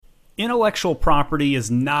Intellectual property is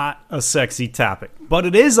not a sexy topic, but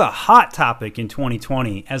it is a hot topic in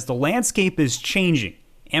 2020 as the landscape is changing.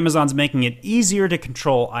 Amazon's making it easier to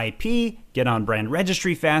control IP, get on brand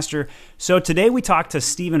registry faster. So today we talked to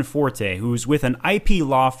Stephen Forte, who's with an IP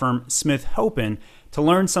law firm, Smith Hopen, to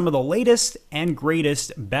learn some of the latest and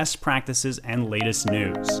greatest best practices and latest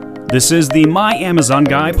news. This is the My Amazon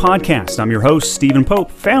Guy podcast. I'm your host, Stephen Pope,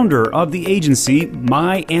 founder of the agency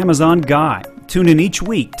My Amazon Guy. Tune in each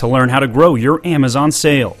week to learn how to grow your Amazon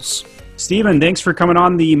sales. Stephen, thanks for coming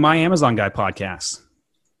on the My Amazon Guy podcast.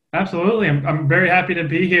 Absolutely. I'm very happy to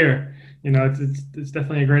be here. You know, it's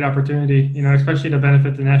definitely a great opportunity, you know, especially to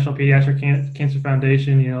benefit the National Pediatric Cancer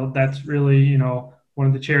Foundation. You know, that's really, you know, one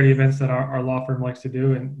of the charity events that our law firm likes to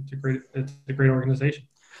do. And it's a great organization.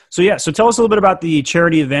 So tell us a little bit about the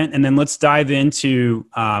charity event, and then let's dive into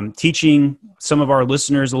teaching some of our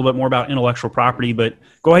listeners a little bit more about intellectual property. But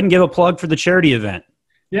go ahead and give a plug for the charity event.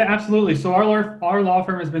 Yeah, absolutely. So our law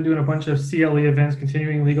firm has been doing a bunch of CLE events,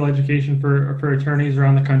 continuing legal education for attorneys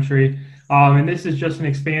around the country. And this is just an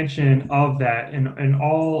expansion of that. And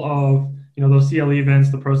all of, you know, those CLE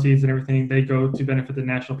events, the proceeds and everything, they go to benefit the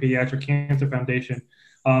National Pediatric Cancer Foundation.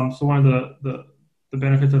 So one of the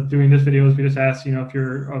benefits of doing this video is we just ask, you know, if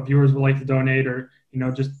your viewers would like to donate, or, you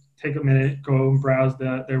know, just take a minute, go and browse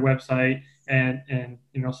their website and,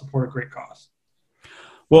 you know, support a great cause.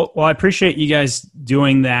 Well, I appreciate you guys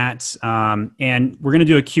doing that. And we're going to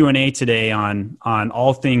do a Q&A today on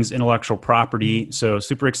all things intellectual property. So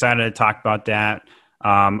super excited to talk about that.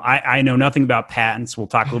 I know nothing about patents. We'll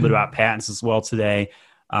talk a little bit about patents as well today.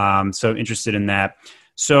 So interested in that.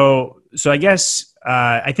 So I guess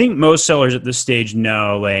I think most sellers at this stage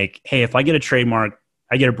know, like, hey, if I get a trademark,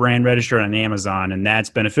 I get a brand registered on Amazon, and that's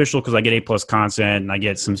beneficial because I get A+ content and I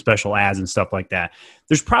get some special ads and stuff like that.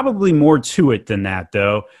 There's probably more to it than that,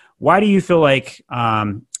 though. Why do you feel like,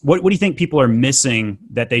 what do you think people are missing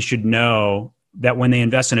that they should know that when they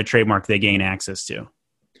invest in a trademark, they gain access to?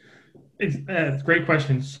 It's a great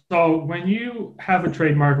question. So when you have a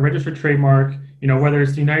trademark, a registered trademark, you know, whether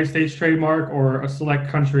it's the United States trademark or a select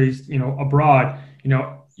countries, you know, abroad, you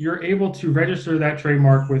know, you're able to register that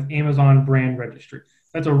trademark with Amazon Brand Registry.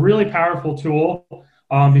 That's a really powerful tool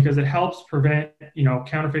because it helps prevent, you know,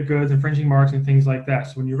 counterfeit goods, infringing marks, and things like that.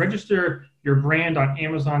 So when you register your brand on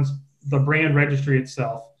the brand registry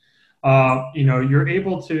itself, you know, you're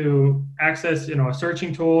able to access, you know, a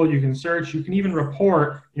searching tool. You can search, you can even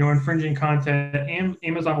report, you know, infringing content, and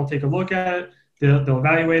Amazon will take a look at it. They'll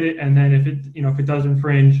evaluate it. And then if it does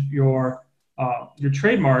infringe your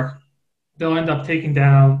trademark, they'll end up taking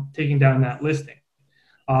down that listing.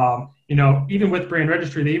 You know, even with brand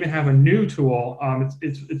registry, they even have a new tool.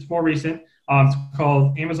 It's more recent. It's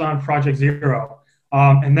called Amazon Project Zero.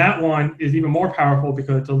 And that one is even more powerful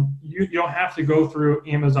because you don't have to go through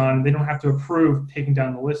Amazon. They don't have to approve taking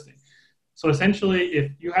down the listing. So essentially,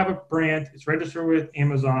 if you have a brand, it's registered with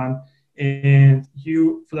Amazon, and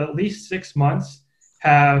you, for at least 6 months,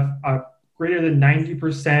 have a greater than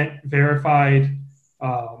 90% verified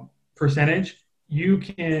percentage, you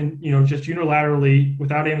can, you know, just unilaterally,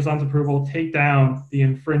 without Amazon's approval, take down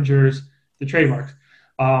the trademarks.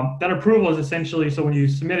 That approval is essentially, so when you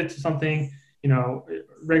submit it to something, you know,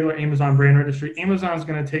 regular Amazon brand registry, Amazon's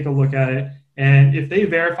going to take a look at it. And if they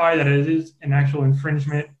verify that it is an actual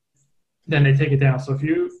infringement, then they take it down. So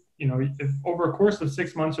if over a course of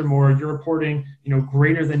 6 months or more, you're reporting, you know,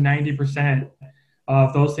 greater than 90%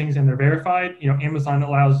 of those things and they're verified, you know, Amazon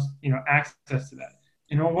allows, you know, access to that.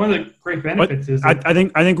 You know, one of the great benefits is I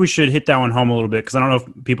think we should hit that one home a little bit because I don't know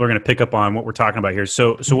if people are going to pick up on what we're talking about here.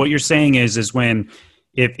 So what you're saying is when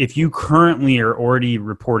if you currently are already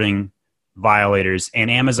reporting violators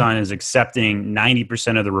and Amazon is accepting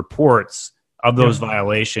 90% of the reports of those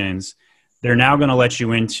violations, they're now going to let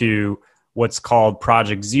you into what's called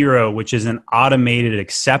Project Zero, which is an automated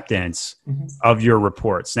acceptance of your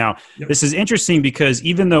reports. Now, this is interesting because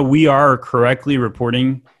even though we are correctly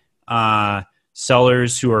reporting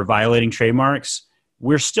sellers who are violating trademarks,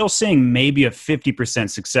 we're still seeing maybe a 50%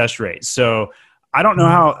 success rate. So I don't know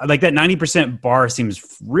how, like, that 90% bar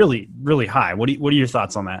seems really, really high. What are your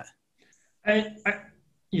thoughts on that?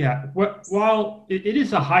 While it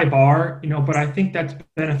is a high bar, you know, but I think that's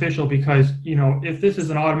beneficial because, you know, if this is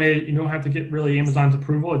an automated, you don't have to get really Amazon's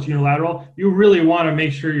approval, it's unilateral. You really want to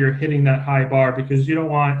make sure you're hitting that high bar because you don't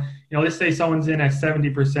want, you know, let's say someone's in at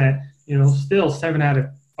 70%, you know, still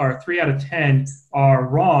 3 out of 10 are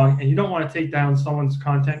wrong, and you don't want to take down someone's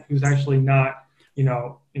content who's actually not, you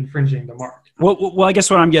know, infringing the mark. Well, I guess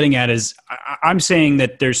what I'm getting at is I'm saying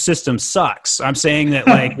that their system sucks. I'm saying that,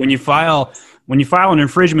 like, when you file an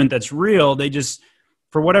infringement that's real, they just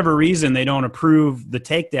for whatever reason, they don't approve the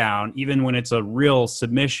takedown, even when it's a real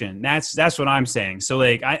submission. That's what I'm saying. So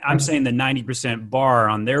like, I'm saying the 90% bar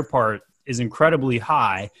on their part is incredibly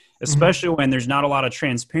high, especially when there's not a lot of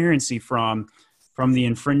transparency from the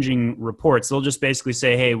infringing reports. They'll just basically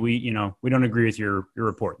say, hey, we don't agree with your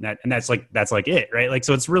report. And that's like it, right? Like,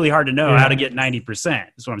 so it's really hard to know how to get 90%.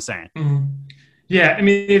 That's what I'm saying. Mm-hmm. Yeah. I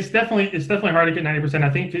mean, it's definitely hard to get 90%. I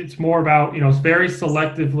think it's more about, it's very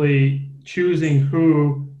selectively choosing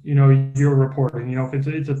who, you're reporting. If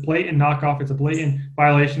it's a blatant knockoff, it's a blatant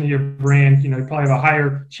violation of your brand, you probably have a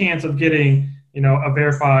higher chance of getting, a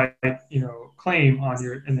verified, claim on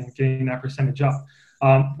and then getting that percentage up.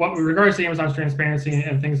 What with regards to Amazon's transparency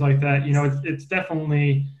and things like that, it's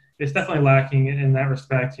definitely lacking in that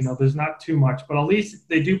respect. There's not too much, but at least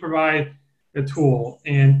they do provide a tool.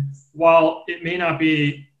 And while it may not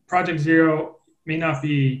be, Project Zero may not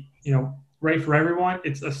be, right for everyone,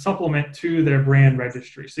 it's a supplement to their brand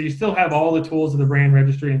registry. So you still have all the tools of the brand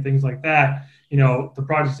registry and things like that. The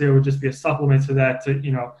Project Zero would just be a supplement to that to,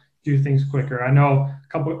 do things quicker. I know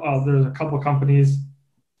there's a couple of companies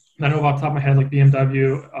I know off the top of my head, like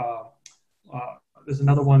BMW. There's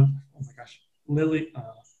another one. Oh my gosh, Lilly.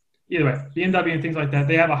 Either way, BMW and things like that.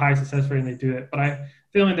 They have a high success rate and they do it. But I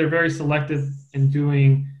feel like they're very selective in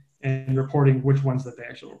doing and reporting which ones that they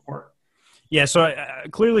actually report. Yeah, so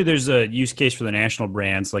clearly there's a use case for the national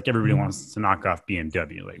brands. Like everybody wants to knock off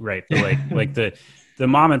BMW, right? But like the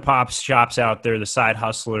mom and pop shops out there, the side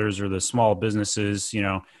hustlers or the small businesses,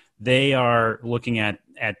 they are looking at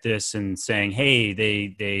this and saying, hey,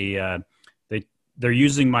 they're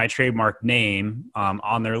using my trademark name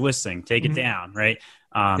on their listing. Take it down, right?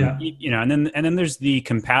 And then there's the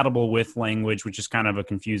compatible with language, which is kind of a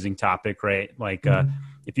confusing topic, right? Like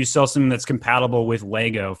if you sell something that's compatible with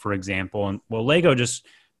Lego, for example, and Lego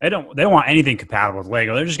they don't want anything compatible with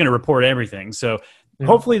Lego. They're just going to report everything. So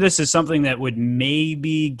hopefully this is something that would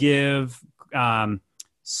maybe give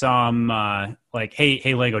some like,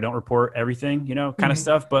 hey, Lego, don't report everything, kind of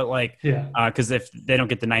stuff. But like, because if they don't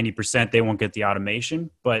get the 90%, they won't get the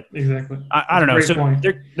automation. But exactly, I don't know. So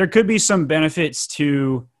there could be some benefits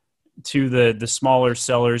to the smaller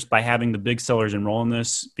sellers by having the big sellers enroll in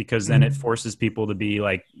this, because then it forces people to be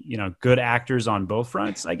like, good actors on both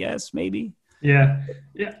fronts, I guess, maybe. Yeah,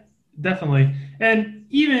 definitely. And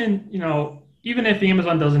even if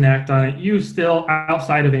Amazon doesn't act on it, you still,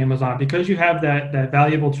 outside of Amazon, because you have that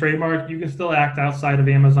valuable trademark, you can still act outside of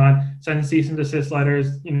Amazon, send cease and desist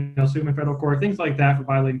letters, sue them in federal court, things like that for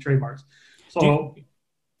violating trademarks. So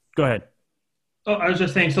go ahead. Oh, I was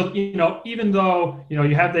just saying, so, even though,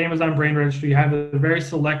 you have the Amazon brand registry, you have a very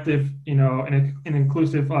selective, and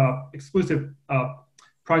inclusive, exclusive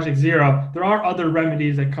Project Zero, there are other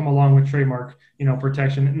remedies that come along with trademark,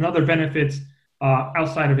 protection and other benefits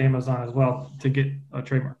outside of Amazon as well to get a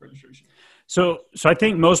trademark registration. So I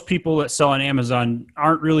think most people that sell on Amazon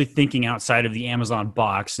aren't really thinking outside of the Amazon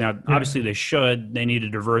box. Now, obviously they should. They need to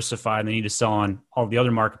diversify. They need to sell on all the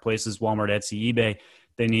other marketplaces, Walmart, Etsy, eBay.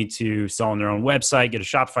 They need to sell on their own website, get a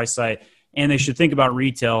Shopify site, and they should think about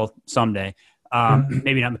retail someday.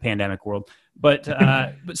 Maybe not in the pandemic world. But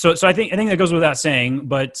so I think that goes without saying.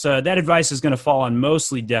 But that advice is going to fall on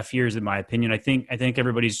mostly deaf ears, in my opinion. I think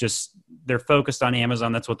everybody's they're focused on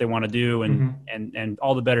Amazon. That's what they want to do, and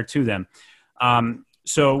all the better to them.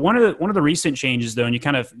 So one of the recent changes, though, and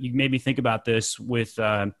you made me think about this with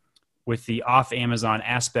the off Amazon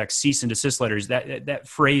aspect, cease and desist letters. That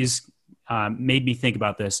phrase made me think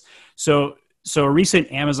about this. So a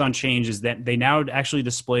recent Amazon change is that they now actually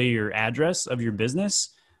display your address of your business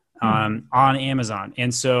on Amazon.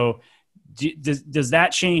 And so does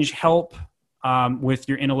that change help with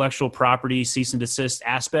your intellectual property cease and desist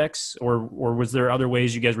aspects, or was there other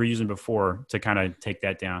ways you guys were using before to kind of take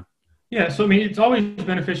that down? Yeah, so I mean, it's always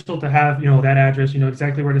beneficial to have, that address,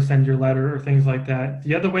 exactly where to send your letter or things like that.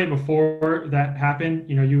 The other way before that happened,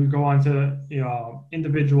 you would go on to,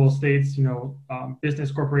 individual states,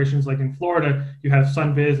 business corporations. Like in Florida, you have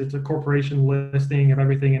SunBiz. It's a corporation listing of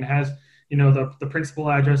everything and has, the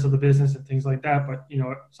principal address of the business and things like that. But,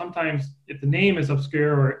 sometimes if the name is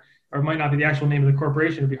obscure or it might not be the actual name of the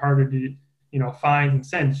corporation, it'd be harder to, find and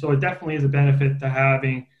send. So it definitely is a benefit to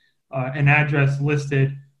having an address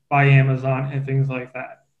listed by Amazon and things like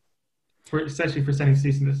that, especially for sending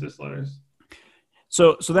cease and desist letters.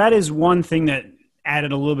 So that is one thing that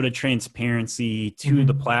added a little bit of transparency to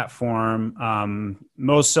the platform.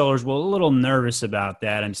 Most sellers were a little nervous about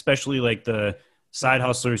that, and especially like the side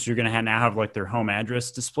hustlers who are going to now have like their home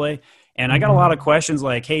address display. And I got a lot of questions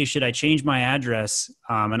like, hey, should I change my address?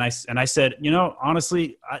 And I said,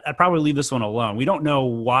 honestly, I'd probably leave this one alone. We don't know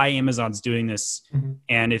why Amazon's doing this. Mm-hmm.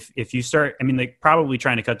 And if you start, they're probably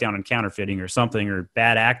trying to cut down on counterfeiting or something, or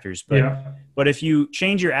bad actors. But if you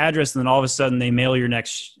change your address and then all of a sudden they mail your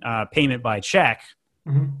next payment by check,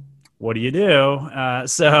 what do you do?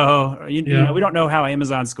 We don't know how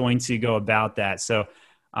Amazon's going to go about that. So,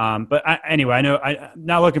 anyway, I know I'm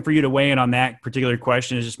not looking for you to weigh in on that particular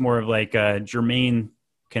question. It's just more of like a germane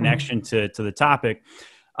connection to the topic.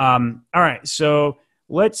 All right. So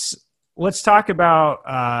let's talk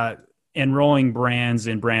about enrolling brands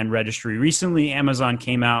in brand registry. Recently, Amazon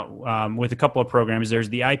came out with a couple of programs. There's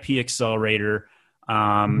the IP Accelerator,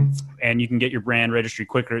 and you can get your brand registry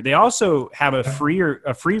quicker. They also have a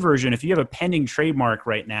free version. If you have a pending trademark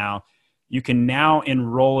right now, you can now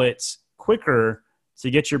enroll it quicker to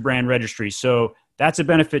get your brand registry. So that's a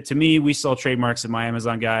benefit to me. We sell trademarks at My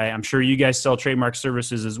Amazon Guy. I'm sure you guys sell trademark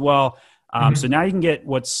services as well. So now you can get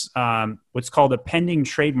what's called a pending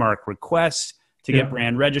trademark request to get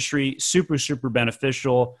brand registry. Super, super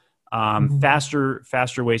beneficial. Faster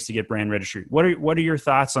ways to get brand registry. What are your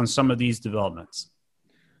thoughts on some of these developments?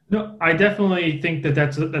 No, I definitely think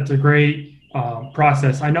that's a great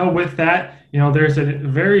process. I know with that, there's a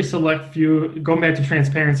very select few, going back to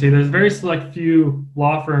transparency, there's very select few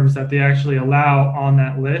law firms that they actually allow on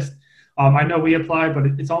that list. I know we applied, but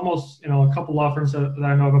it's almost, a couple law firms that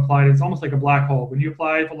I know have applied. It's almost like a black hole. When you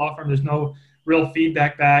apply for a law firm, there's no real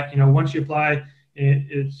feedback back. Once you apply,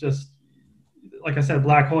 it's just, like I said,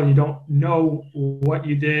 black hole. You don't know what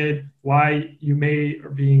you did, why you are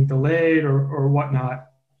being delayed or whatnot.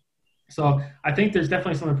 So I think there's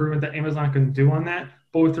definitely some improvement that Amazon can do on that.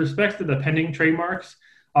 But with respect to the pending trademarks,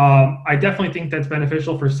 I definitely think that's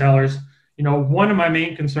beneficial for sellers. One of my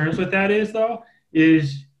main concerns with that is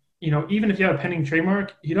even if you have a pending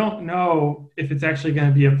trademark, you don't know if it's actually going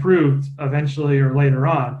to be approved eventually or later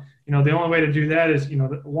on. The only way to do that is,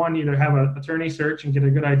 one, either have an attorney search and get a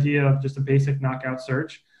good idea of just a basic knockout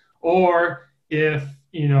search, or if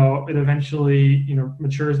it eventually,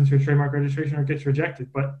 matures into a trademark registration or gets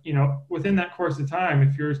rejected. But, within that course of time,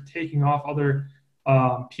 if you're taking off other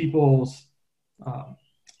people's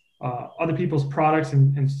products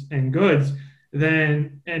and goods,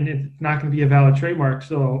 then, and it's not going to be a valid trademark.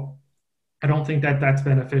 So I don't think that's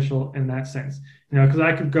beneficial in that sense, because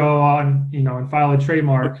I could go on, and file a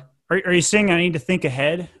trademark. Are you saying I need to think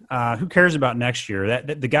ahead? Who cares about next year?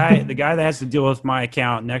 That the guy that has to deal with my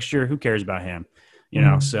account next year, who cares about him?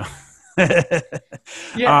 So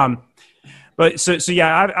yeah. But so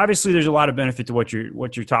yeah, obviously there's a lot of benefit to what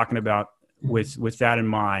you're talking about with that in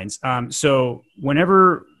mind. So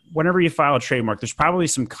whenever you file a trademark, there's probably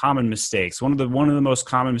some common mistakes. One of the most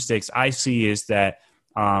common mistakes I see is that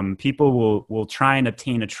people will try and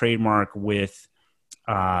obtain a trademark with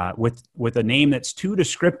a name that's too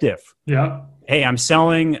descriptive. Yeah. Hey, I'm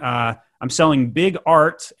selling Big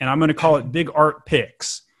Art, and I'm going to call it Big Art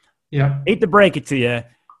Picks. Yeah. Hate to break it to you,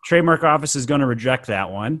 trademark office is going to reject that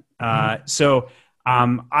one. So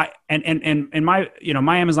my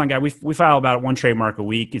Amazon Guy, we file about one trademark a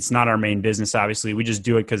week. It's not our main business, obviously. We just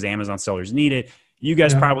do it because Amazon sellers need it. You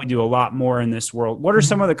guys probably do a lot more in this world. What are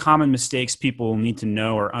some of the common mistakes people need to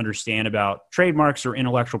know or understand about trademarks or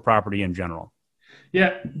intellectual property in general?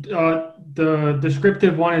 Yeah, the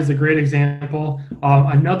descriptive one is a great example.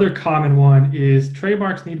 Another common one is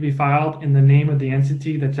trademarks need to be filed in the name of the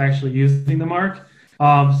entity that's actually using the mark.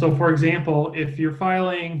 So, for example, if you're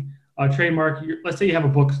filing a trademark, let's say you have a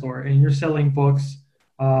bookstore and you're selling books,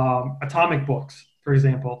 Atomic Books, for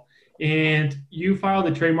example, and you file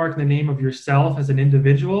the trademark in the name of yourself as an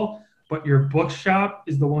individual, but your bookshop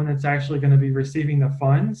is the one that's actually going to be receiving the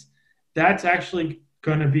funds, that's actually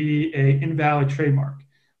going to be an invalid trademark.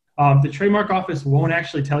 The trademark office won't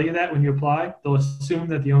actually tell you that when you apply. They'll assume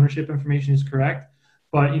that the ownership information is correct.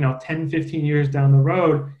 But 10, 15 years down the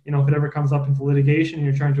road, if it ever comes up into litigation and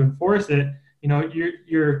you're trying to enforce it,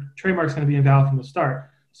 your trademark's going to be invalid from the start.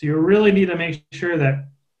 So you really need to make sure that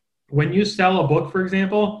when you sell a book, for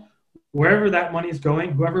example, wherever that money is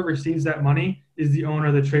going, whoever receives that money is the owner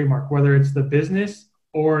of the trademark, whether it's the business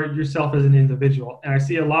or yourself as an individual. And I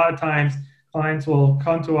see a lot of times clients will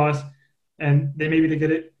come to us and they maybe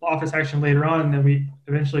get it office action later on, and then we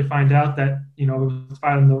eventually find out that it was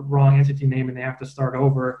filed in the wrong entity name and they have to start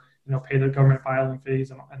over, pay the government filing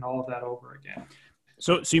fees and all of that over again.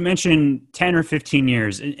 So you mentioned 10 or 15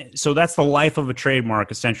 years. So that's the life of a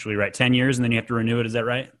trademark essentially, right? 10 years and then you have to renew it. Is that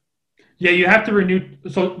right? Yeah, you have to renew.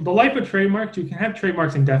 So the life of trademarks, you can have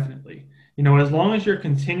trademarks indefinitely. As long as you're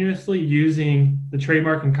continuously using the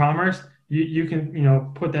trademark in commerce, you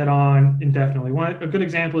can, put that on indefinitely. A good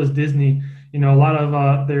example is Disney. A lot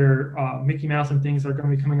of their Mickey Mouse and things are going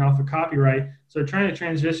to be coming off of copyright. So they're trying to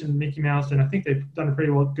transition Mickey Mouse, and I think they've done a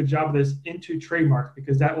pretty good job of this, into trademarks,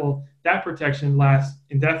 because that protection lasts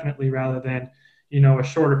indefinitely rather than, a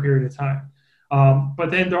shorter period of time.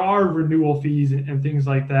 But then there are renewal fees and things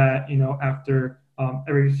like that, after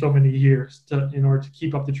every so many years in order to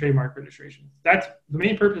keep up the trademark registration. That's the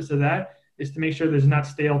main purpose of that, is to make sure there's not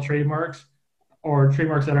stale trademarks or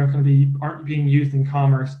trademarks that aren't being used in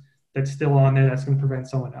commerce that's still on there that's going to prevent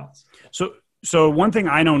someone else. So one thing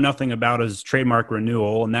I know nothing about is trademark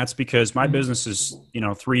renewal, and that's because my business is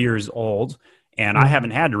 3 years old, and I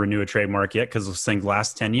haven't had to renew a trademark yet because this thing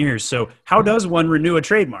lasts 10 years. So how does one renew a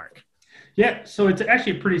trademark? Yeah, so it's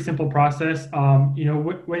actually a pretty simple process.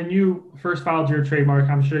 When you first filed your trademark,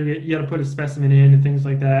 I'm sure you had to put a specimen in and things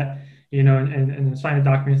like that, and sign a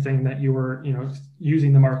document saying that you were,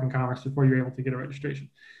 using the mark in commerce before you're able to get a registration.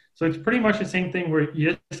 So it's pretty much the same thing, where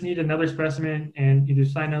you just need another specimen and you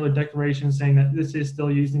just sign another declaration saying that this is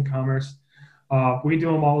still used in commerce. We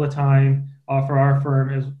do them all the time for our firm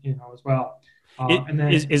as well. And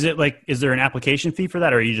then is there an application fee for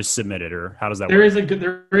that, or you just submit it, or how does that work?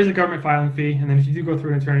 There is a government filing fee, and then if you do go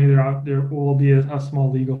through an attorney, there will be a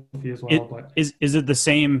small legal fee as well. Is it the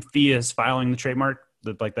same fee as filing the trademark,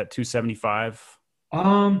 like that $275?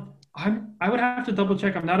 I would have to double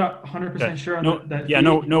check. I'm not 100% sure on that. Yeah,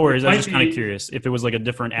 no worries. I was just kind of curious if it was like a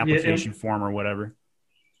different application form or whatever.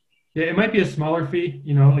 Yeah, it might be a smaller fee.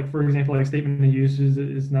 Like for example, like statement of use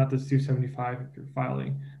is not the $275 if you're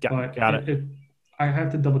filing. Got it. I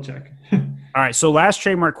have to double check. All right. So last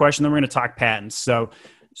trademark question, then we're going to talk patents.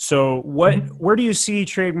 So where do you see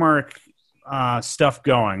trademark stuff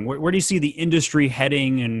going? Where do you see the industry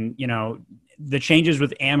heading? And the changes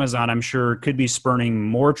with Amazon, I'm sure, could be spurring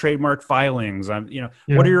more trademark filings.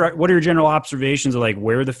 What are your general observations of like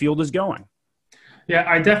where the field is going? Yeah,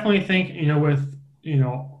 I definitely think with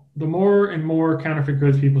the more and more counterfeit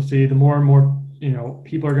goods people see, the more and more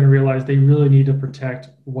people are going to realize they really need to protect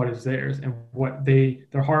what is theirs and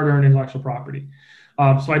their hard-earned intellectual property.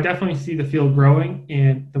 So I definitely see the field growing,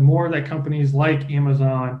 and the more that companies like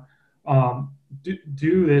Amazon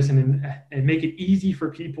do this and make it easy for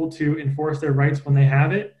people to enforce their rights when they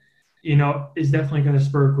have it, is definitely going to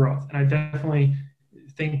spur growth. And I definitely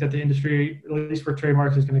think that the industry, at least for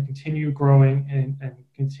trademarks, is going to continue growing and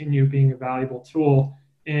continue being a valuable tool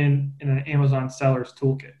in an Amazon seller's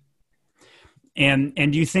toolkit. And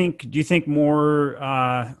do you think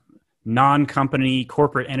more non-company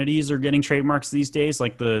corporate entities are getting trademarks these days,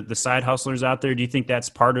 like the side hustlers out there? Do you think that's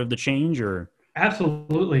part of the change, or?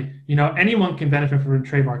 Absolutely. Anyone can benefit from a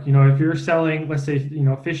trademark. If you're selling, let's say,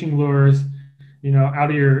 fishing lures, out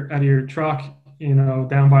of your truck,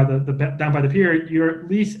 down by the pier, you're at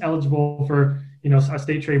least eligible for, a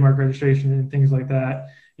state trademark registration and things like that.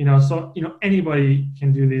 So anybody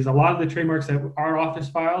can do these. A lot of the trademarks that our office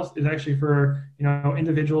files is actually for,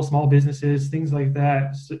 individual small businesses, things like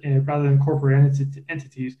that, rather than corporate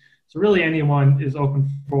entities. So really anyone is open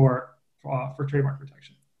for trademark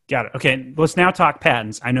protection. Got it. Okay, let's now talk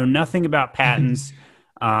patents. I know nothing about patents.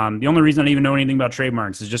 The only reason I even know anything about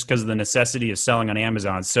trademarks is just because of the necessity of selling on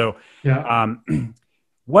Amazon. So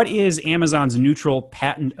what is Amazon's neutral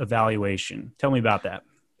patent evaluation? Tell me about that.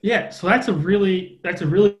 Yeah, so that's a really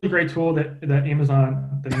great tool that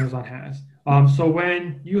Amazon has. So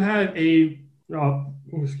when you have a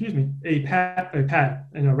patent,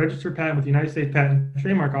 a registered patent with the United States Patent and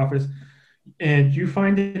Trademark Office, and you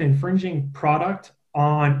find an infringing product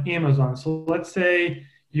on Amazon. So let's say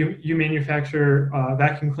you manufacture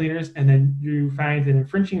vacuum cleaners, and then you find an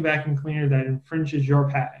infringing vacuum cleaner that infringes your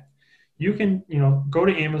patent. You can go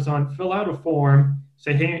to Amazon, fill out a form,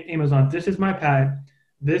 say, hey, Amazon, this is my patent.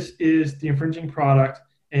 This is the infringing product,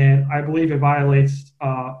 and I believe it violates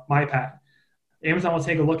my patent. Amazon will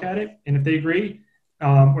take a look at it, and if they agree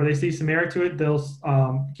or they see some merit to it, they'll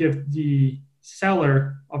give the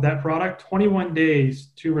seller of that product 21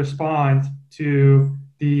 days to respond to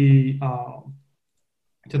the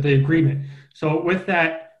agreement. So with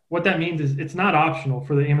that, what that means is it's not optional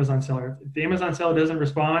for the Amazon seller. If the Amazon seller doesn't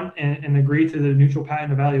respond and agree to the neutral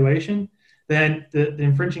patent evaluation, then the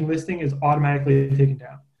infringing listing is automatically taken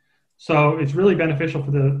down. So it's really beneficial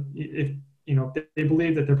for if they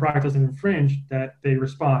believe that their product doesn't infringe, that they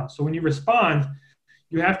respond. So when you respond,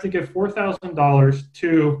 you have to give $4,000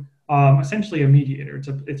 to essentially a mediator.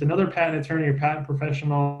 It's another patent attorney or patent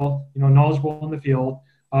professional, knowledgeable in the field,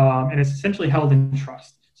 and it's essentially held in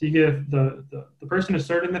trust. So you give the person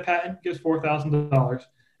asserting the patent gives $4,000,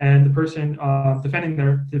 and the person defending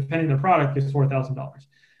their product gives $4,000.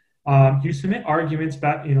 You submit arguments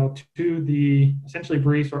back, to the essentially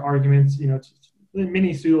briefs or arguments,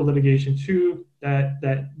 mini pseudo litigation to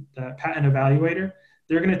that patent evaluator.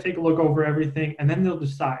 They're going to take a look over everything, and then they'll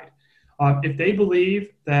decide if they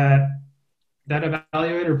believe that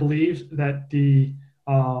evaluator believes that the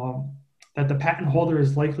patent holder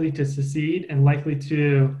is likely to succeed and likely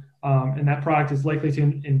to and that product is likely to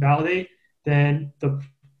invalidate, then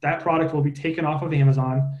that product will be taken off of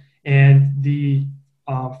Amazon, and the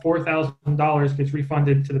 $4,000 gets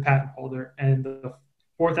refunded to the patent holder, and the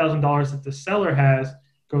 $4,000 that the seller has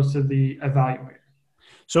goes to the evaluator.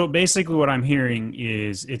 So basically what I'm hearing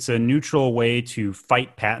is it's a neutral way to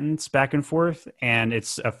fight patents back and forth, and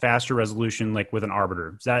it's a faster resolution like with an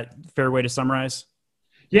arbiter. Is that a fair way to summarize?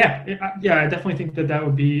 Yeah, I definitely think that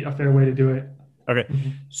would be a fair way to do it. Okay.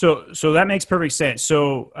 So that makes perfect sense.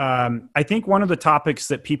 So I think one of the topics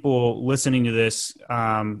that people listening to this,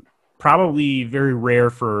 probably very rare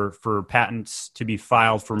for patents to be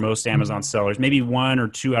filed for most Amazon sellers. Maybe 1 or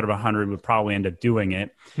 2 out of 100 would probably end up doing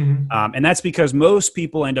it. And that's because most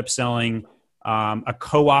people end up selling a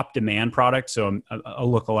co-op demand product, so a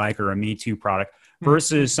lookalike or a Me Too product,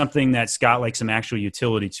 versus something that's got like some actual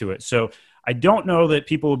utility to it. So I don't know that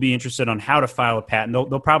people will be interested on how to file a patent.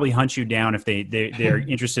 They'll probably hunt you down if they're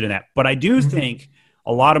interested in that. But I do think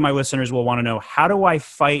a lot of my listeners will want to know, how do I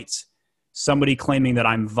fight somebody claiming that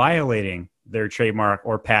I'm violating their trademark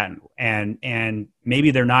or patent, and maybe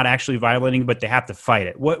they're not actually violating, but they have to fight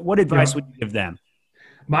it? What advice would you give them?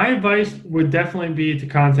 My advice would definitely be to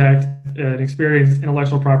contact an experienced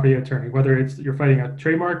intellectual property attorney, whether it's you're fighting a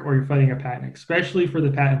trademark or you're fighting a patent, especially for the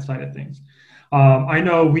patent side of things. I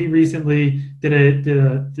know we recently did a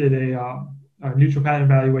neutral patent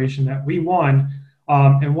evaluation that we won,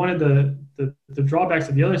 and one of the drawbacks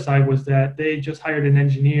of the other side was that they just hired an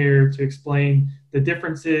engineer to explain the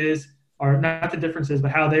differences, or not the differences,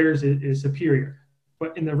 but how theirs is superior.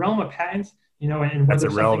 But in the realm of patents, and that's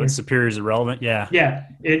irrelevant. Superior is irrelevant. Yeah. Yeah,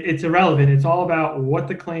 it's irrelevant. It's all about what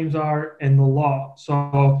the claims are and the law.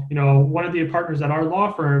 So, one of the partners at our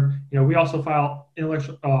law firm, we also file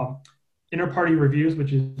inter-party reviews,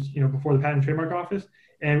 which is, before the Patent and Trademark Office.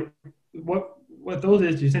 And what those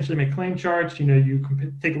is, you essentially make claim charts. You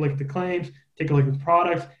can take a look at the claims, take a look at the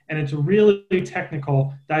products, and it's really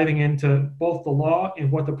technical, diving into both the law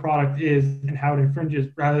and what the product is and how it infringes,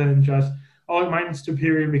 rather than just, mine is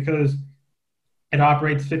superior because it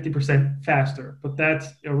operates 50% faster. But that's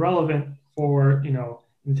irrelevant for,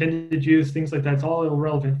 intended use, things like that. It's all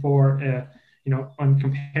irrelevant for, on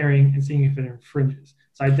comparing and seeing if it infringes.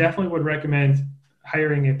 So I definitely would recommend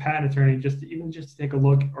hiring a patent attorney just to take a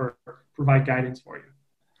look or provide guidance for you.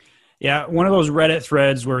 Yeah, one of those Reddit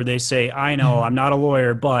threads where they say, "I know I'm not a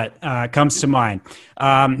lawyer, but," comes to mind.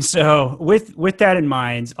 So with that in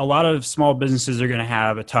mind, a lot of small businesses are going to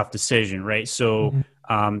have a tough decision, right? So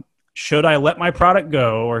should I let my product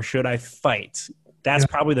go or should I fight? That's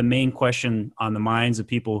probably the main question on the minds of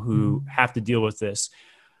people who have to deal with this.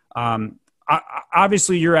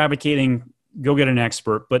 Obviously, you're advocating go get an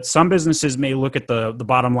expert, but some businesses may look at the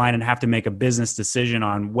bottom line and have to make a business decision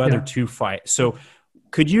on whether to fight. So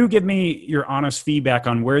could you give me your honest feedback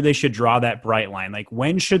on where they should draw that bright line? Like,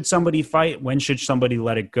 when should somebody fight? When should somebody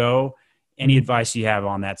let it go? Any advice you have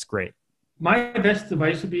on that's great. My best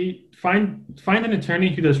advice would be find an attorney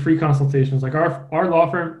who does free consultations. Like our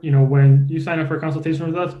law firm, when you sign up for a consultation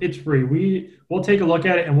with us, it's free. We'll take a look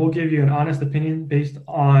at it and we'll give you an honest opinion based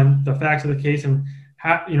on the facts of the case, and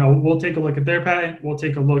we'll take a look at their patent. We'll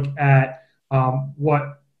take a look at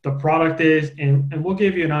what the product is, and we'll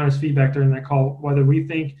give you an honest feedback during that call, whether we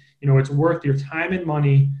think, it's worth your time and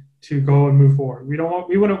money to go and move forward. We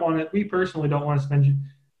personally don't want to spend,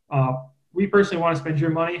 we personally want to spend your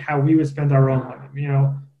money how we would spend our own money.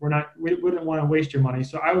 We wouldn't want to waste your money.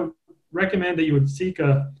 So I would recommend that you would seek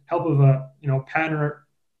help of a, patent or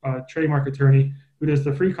trademark attorney who does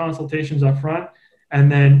the free consultations up front.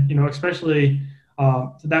 And then, especially,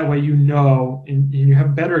 so that way, and you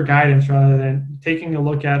have better guidance rather than taking a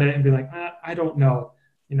look at it and be like, I don't know.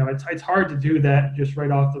 It's hard to do that just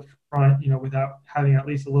right off the front, without having at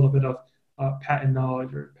least a little bit of patent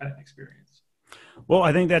knowledge or patent experience. Well,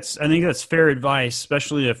 I think that's fair advice,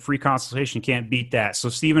 especially a free consultation. Can't beat that. So,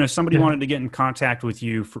 Stephen, if somebody wanted to get in contact with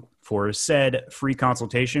you for said free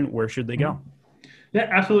consultation, where should they go? Yeah,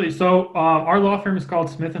 absolutely. So our law firm is called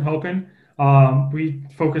Smith & Hopen. We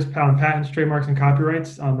focus on patents, trademarks, and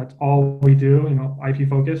copyrights. That's all we do, IP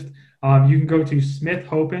focused. You can go to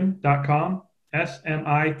smithhopen.com,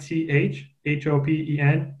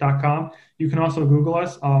 SMITHHOPEN.com. You can also Google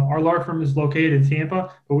us. Our law firm is located in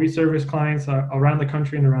Tampa, but we service clients around the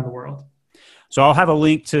country and around the world. So I'll have a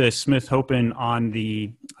link to Smith Hopen on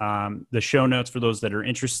the show notes for those that are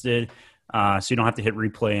interested. So you don't have to hit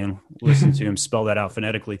replay and listen to him spell that out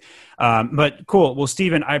phonetically. But cool. Well,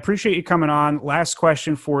 Stephen, I appreciate you coming on. Last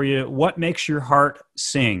question for you. What makes your heart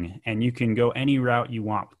sing? And you can go any route you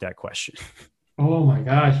want with that question. Oh my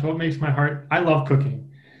gosh, what makes my heart? I love cooking.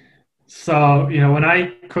 So, when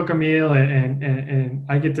I cook a meal and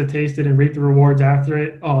I get to taste it and reap the rewards after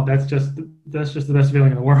it, oh, that's just the best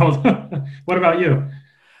feeling in the world. What about you?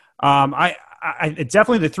 It's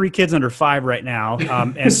definitely the 3 kids under 5 right now,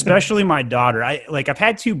 especially my daughter. I've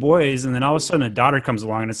had 2 boys, and then all of a sudden a daughter comes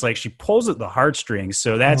along, and it's like she pulls at the heartstrings.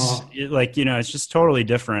 So that's it's just totally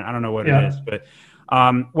different. I don't know what it is, but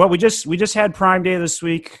well, we just had Prime Day this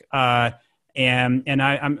week, and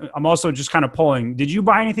I'm also just kind of pulling. Did you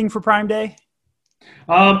buy anything for Prime Day?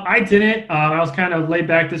 I didn't. I was kind of laid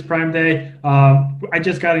back this Prime Day. I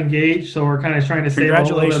just got engaged, so we're kind of trying to save a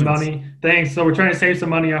little bit of money. Thanks. So we're trying to save some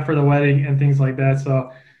money after the wedding and things like that.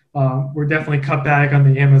 So we're definitely cut back on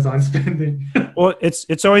the Amazon spending. Well,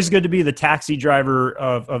 it's always good to be the taxi driver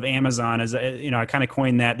of Amazon. As I kind of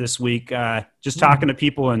coined that this week, just talking to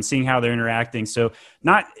people and seeing how they're interacting. So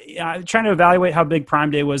not trying to evaluate how big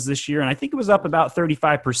Prime Day was this year, and I think it was up about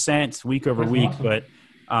 35% week over week, awesome. But.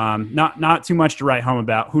 Not too much to write home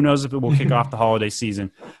about. Who knows if it will kick off the holiday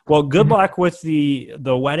season. Well, good luck with the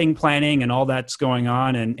wedding planning and all that's going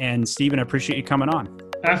on. And Stephen, I appreciate you coming on.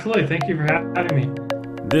 Absolutely. Thank you for having me.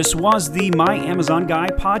 This was the My Amazon Guy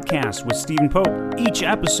podcast with Stephen Pope. Each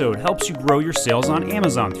episode helps you grow your sales on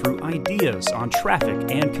Amazon through ideas on traffic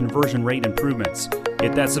and conversion rate improvements.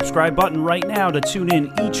 Hit that subscribe button right now to tune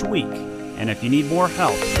in each week. And if you need more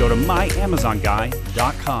help, go to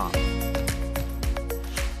myamazonguy.com.